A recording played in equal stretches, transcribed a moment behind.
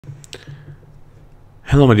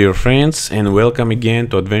Hello my dear friends, and welcome again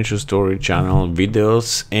to AdventureStory Channel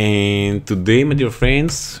videos. And today my dear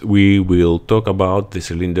friends, we will talk about the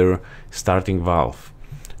cylinder starting valve,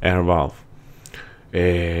 air valve.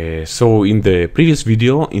 So in the previous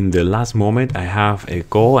video, in the last moment, I had a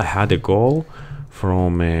call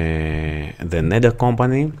from the Nether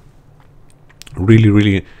company.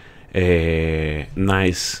 Really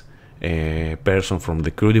nice person from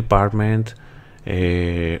the crew department.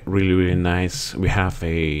 Really nice. We have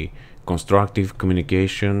a constructive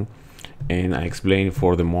communication, and I explained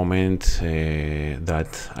for the moment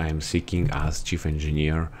that I am seeking as chief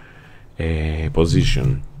engineer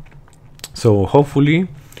position. So hopefully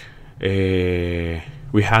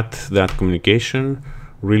we had that communication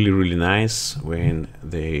really nice when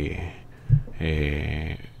the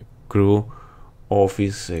crew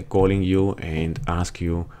office calling you and ask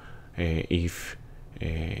you if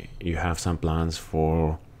you have some plans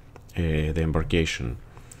for the embarkation.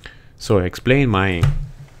 So I explained my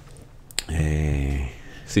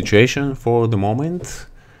situation for the moment,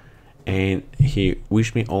 and he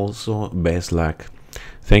wished me also best luck.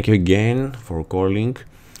 Thank you again for calling.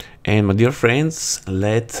 And my dear friends,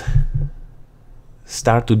 let's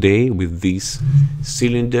start today with this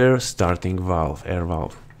cylinder starting valve, air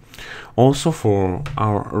valve. Also for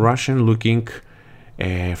our Russian looking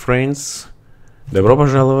friends, добро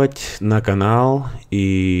пожаловать на канал,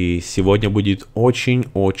 и сегодня будет очень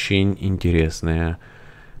интересная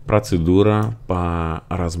процедура по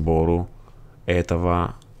разбору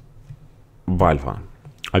этого вальва.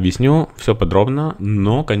 Объясню все подробно,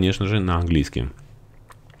 но, конечно же, на английском.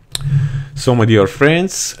 So, my dear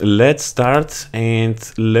friends, let's start and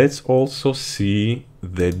let's also see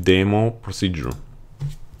the demo procedure.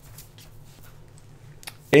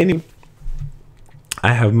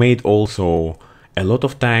 I have made also a lot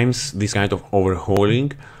of times this kind of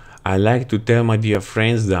overhauling. I like to tell my dear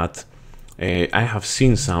friends that I have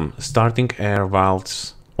seen some starting air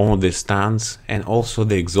valves on the stands and also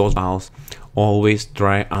the exhaust valves. Always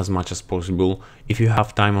try as much as possible, if you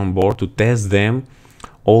have time on board, to test them.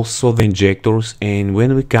 Also the injectors, and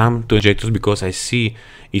when we come to injectors, because I see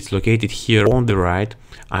it's located here on the right,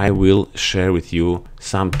 I will share with you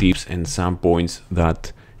some tips and some points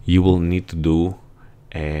that you will need to do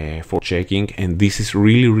for checking. And this is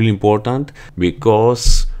really important,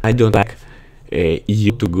 because I don't like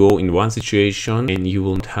you to go in one situation and you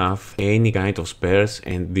won't have any kind of spares,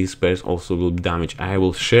 and these spares also will be damaged. I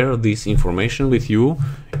will share this information with you.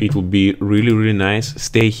 It will be really nice.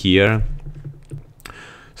 Stay here.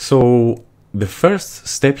 So the first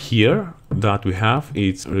step here that we have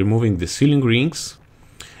is removing the sealing rings.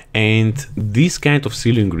 And this kind of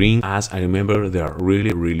sealing ring, as I remember, they are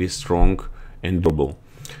really strong and durable.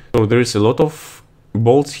 So there is a lot of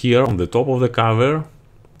bolts here on the top of the cover,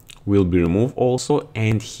 will be removed also,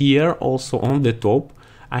 and here also on the top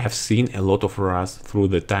I have seen a lot of rust through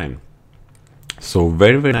the time. So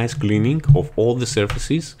very nice cleaning of all the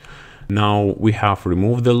surfaces. Now we have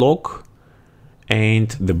removed the lock and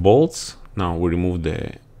the bolts. Now we remove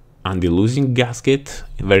the anti-losing gasket,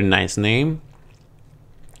 very nice name,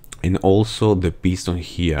 and also the piston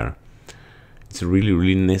here. It's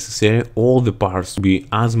really necessary all the parts to be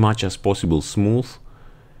as much as possible smooth.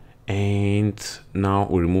 And now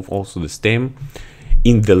we remove also the stem.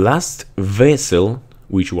 In the last vessel,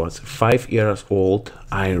 which was 5 years old,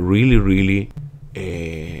 I really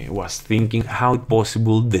was thinking how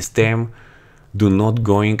possible the stem do not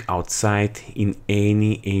going outside in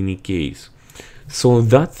any case. So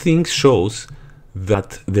that thing shows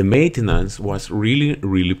that the maintenance was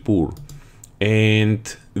really poor,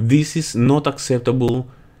 and this is not acceptable,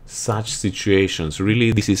 such situations.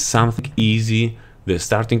 Really, this is something easy. The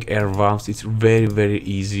starting air valves, it's very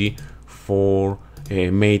easy for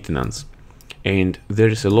maintenance, and there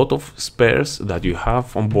is a lot of spares that you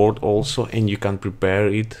have on board also, and you can prepare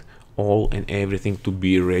it all and everything to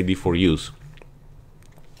be ready for use.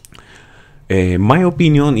 My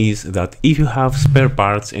opinion is that if you have spare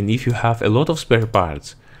parts, and if you have a lot of spare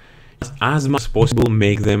parts, as much as possible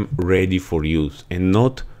make them ready for use, and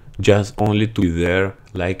not just only to be there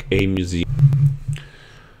like a museum,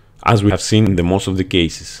 as we have seen in the most of the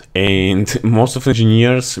cases. And most of the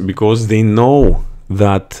engineers, because they know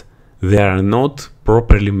that they are not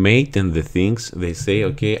properly maintained the things, they say,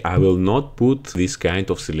 okay, I will not put this kind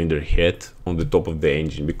of cylinder head on the top of the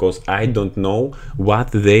engine, because I don't know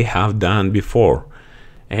what they have done before.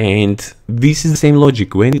 And this is the same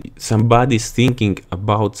logic when somebody is thinking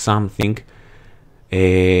about something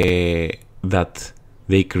that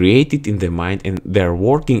they created in their mind, and they're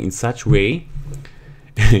working in such way.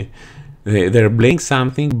 They're blaming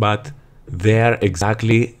something, but they're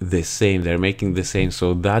exactly the same, they're making the same.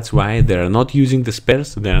 So that's why they're not using the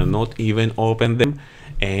spares, they're not even open them,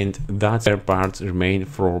 and that their parts remain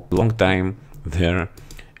for a long time there,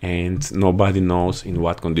 and nobody knows in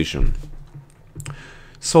what condition.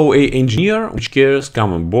 So an engineer which cares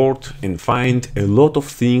come on board and find a lot of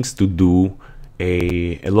things to do,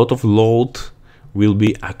 a lot of load will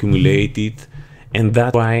be accumulated, and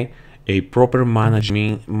that's why a proper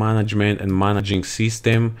management and managing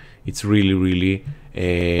system, it's really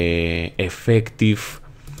effective.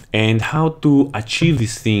 And how to achieve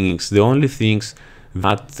these things, the only things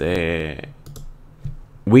that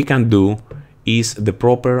we can do is the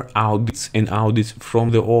proper audits from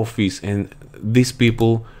the office, and these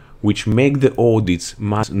people which make the audits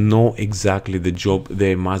must know exactly the job.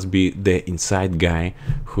 They must be the inside guy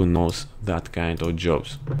who knows that kind of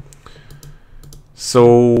jobs.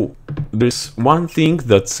 So there's one thing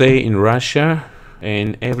that say in Russia,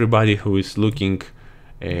 and everybody who is looking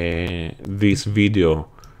this video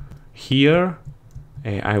here,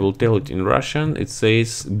 I will tell it in Russian. It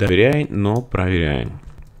says "Доверяй, но проверяй."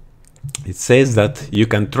 It says that you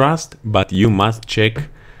can trust, but you must check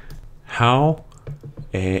how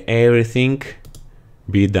everything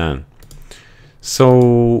be done.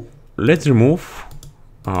 So let's remove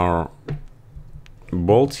our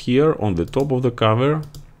bolts here on the top of the cover.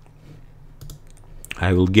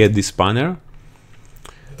 I will get this spanner,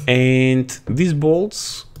 and these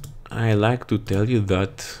bolts, I like to tell you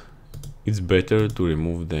that it's better to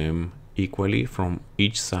remove them equally from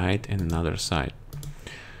each side and another side.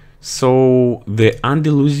 So the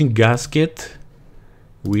anti-losing gasket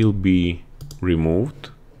will be removed,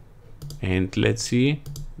 and let's see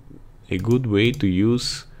a good way to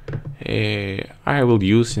use. I will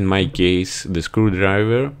use in my case the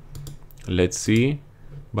screwdriver. Let's see,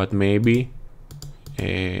 but maybe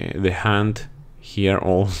the hand here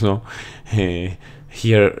also.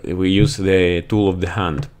 Here we use the tool of the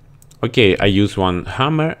hand. Okay, I use one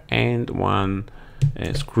hammer and one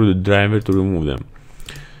screwdriver to remove them.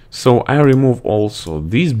 So I remove also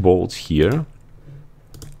these bolts here.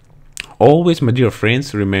 Always, my dear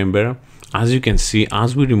friends, remember, as you can see,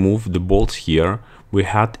 as we remove the bolts here, we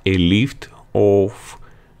had a lift of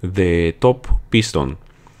the top piston.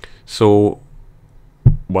 So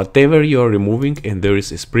whatever you are removing and there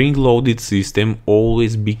is a spring loaded system,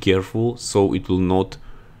 always be careful so it will not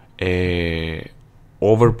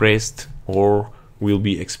overpressed or will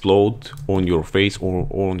be explode on your face or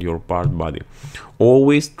on your part body.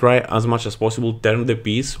 Always try as much as possible turn the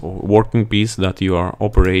piece or working piece that you are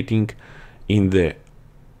operating in the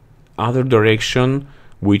other direction,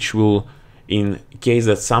 which will, in case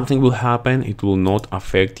that something will happen, it will not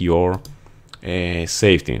affect your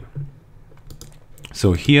safety.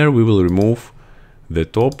 So here we will remove the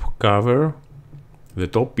top cover, the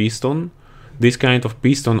top piston. This kind of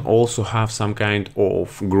piston also have some kind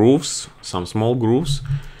of grooves, some small grooves.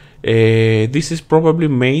 This is probably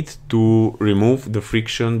made to remove the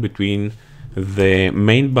friction between the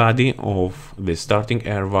main body of the starting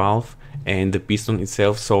air valve and the piston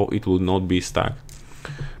itself, so it will not be stuck.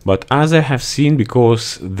 But as I have seen,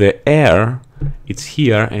 because the air it's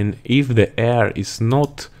here, and if the air is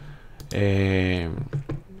not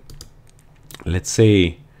let's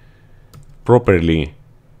say properly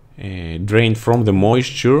drained from the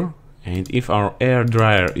moisture, and if our air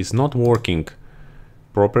dryer is not working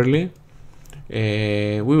properly,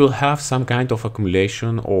 we will have some kind of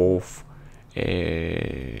accumulation of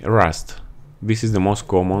rust. This is the most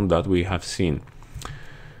common that we have seen.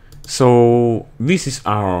 So this is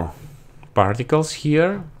our particles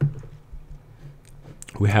here.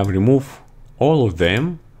 We have removed all of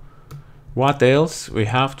them. What else we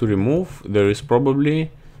have to remove? There is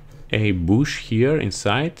probably a bush here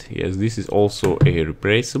inside. Yes, this is also a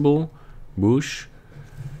replaceable bush,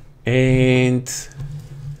 and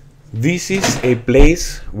this is a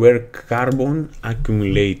place where carbon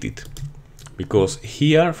accumulated, because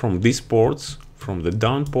here from these ports, from the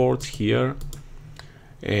down ports here,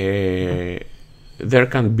 there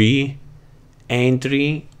can be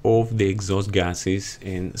entry of the exhaust gases,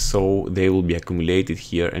 and so they will be accumulated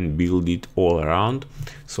here and build it all around.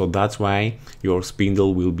 So that's why your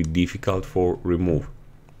spindle will be difficult for remove.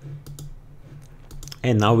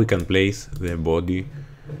 And now we can place the body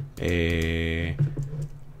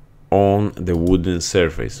on the wooden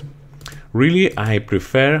surface. Really, I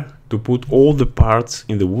prefer to put all the parts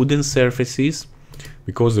in the wooden surfaces,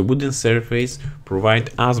 because the wooden surface provide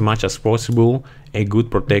as much as possible a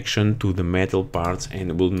good protection to the metal parts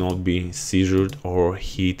and will not be scissored or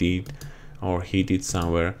heated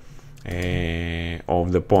somewhere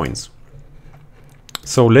of the points.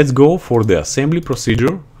 So let's go for the assembly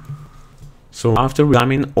procedure. So after we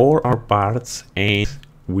examine all our parts and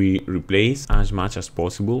we replace as much as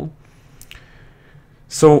possible.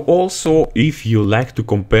 So also, if you like to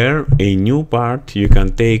compare a new part, you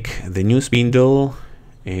can take the new spindle,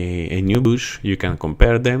 a new bush, you can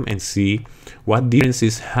compare them and see what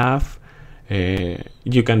differences have.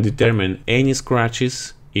 You can determine any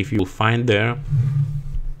scratches if you find there,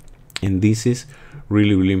 and this is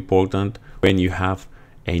really important when you have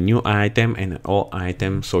a new item and an old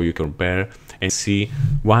item, so you compare and see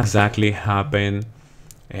what exactly happened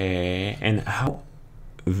and how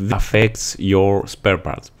that affects your spare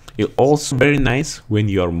parts. It's also very nice when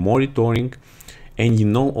you are monitoring and you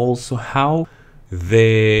know also how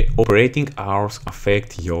the operating hours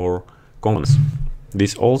affect your components.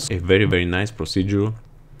 This is also a very nice procedure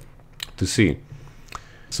to see.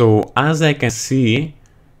 So as I can see,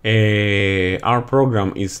 our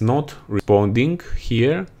program is not responding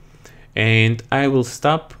here, and I will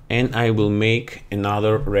stop and I will make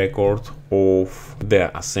another record of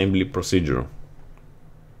the assembly procedure.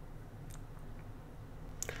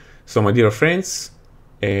 So my dear friends,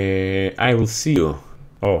 I will see you.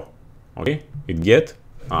 Oh, okay, it get?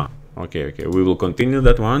 Okay, we will continue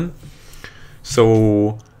that one.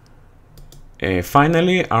 So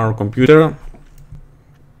finally our computer,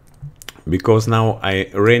 because now I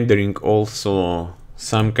rendering also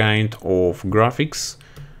some kind of graphics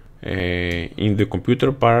in the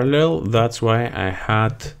computer parallel, that's why I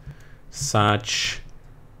had such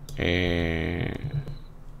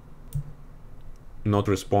not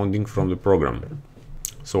responding from the program.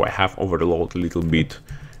 So I have overloaded a little bit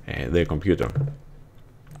the computer.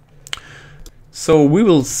 So we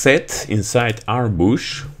will set inside our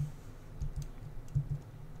bush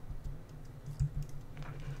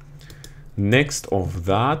next of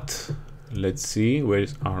that. Let's see, where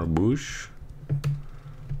is our bush?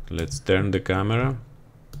 Let's turn the camera.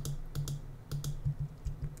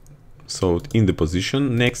 So in the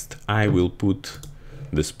position, next I will put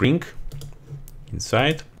the spring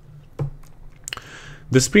inside.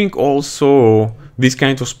 The spring also, these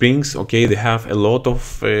kind of springs, okay, they have a lot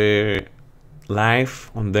of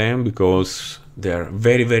life on them because they are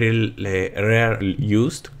very rare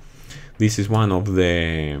used. This is one of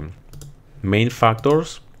the main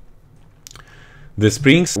factors. The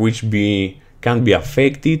springs which can be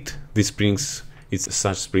affected, the springs, it's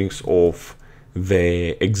such springs of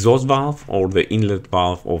the exhaust valve or the inlet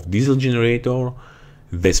valve of diesel generator,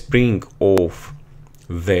 the spring of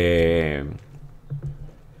the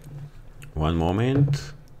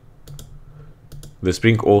the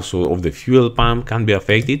spring also of the fuel pump can be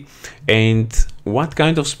affected. And what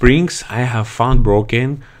kind of springs I have found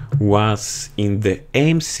broken was in the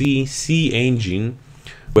MCC engine,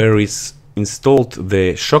 where is installed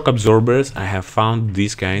the shock absorbers. I have found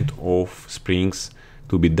this kind of springs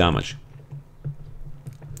to be damaged.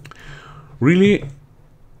 Really,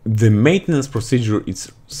 the maintenance procedure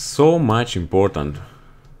is so much important,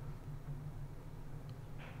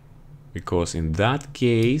 because in that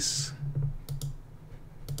case,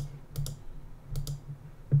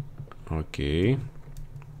 okay,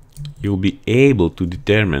 you'll be able to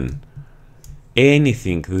determine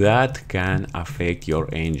anything that can affect your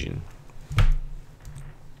engine.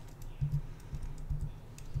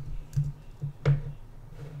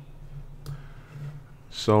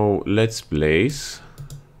 So let's place.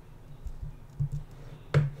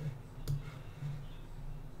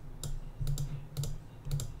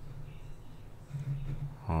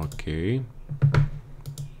 Okay.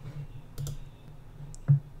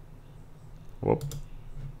 Whoop.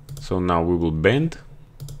 So now we will bend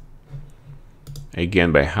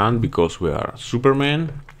again by hand because we are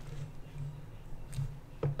Superman.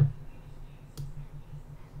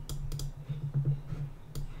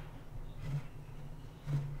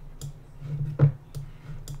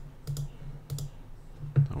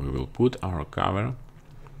 We will put our cover.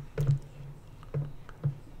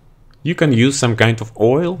 You can use some kind of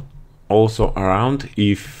oil also around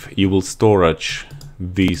if you will storage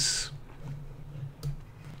this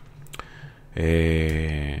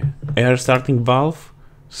air starting valve,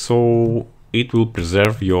 so it will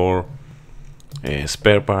preserve your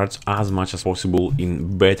spare parts as much as possible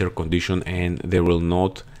in better condition, and there will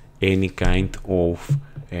not any kind of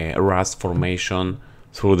rust formation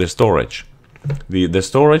through the storage. The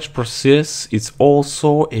storage process is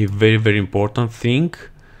also a very important thing.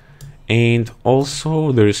 And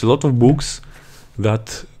also there is a lot of books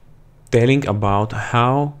that telling about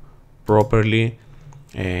how properly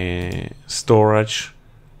storage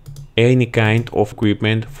any kind of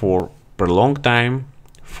equipment for long time,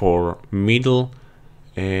 for middle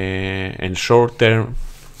and short term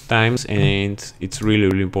times, and it's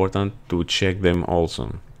really important to check them also.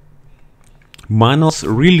 Manuals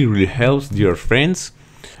really helps, dear friends,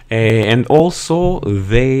 and also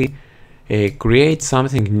they create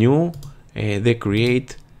something new. They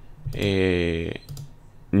create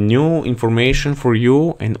new information for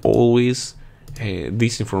you, and always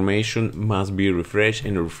this information must be refreshed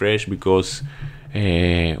and refreshed, because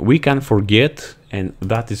we can forget, and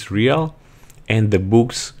that is real. And the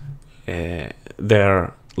books,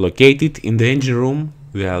 they're located in the engine room,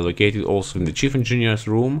 they are located also in the chief engineer's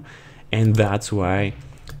room, and that's why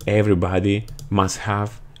everybody must have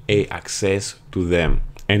access to them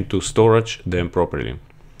and to storage them properly.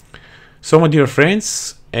 So my dear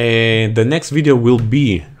friends, the next video will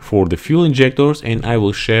be for the fuel injectors, and I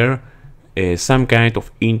will share some kind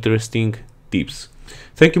of interesting tips.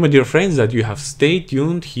 Thank you, my dear friends, that you have stayed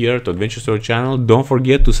tuned here to AdventureStory Channel. Don't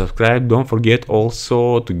forget to subscribe. Don't forget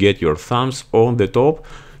also to get your thumbs on the top,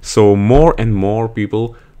 so more and more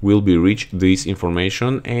people will be reached this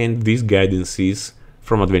information and these guidances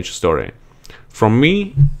from AdventureStory. From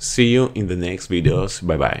me, see you in the next videos.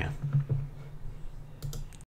 Bye bye.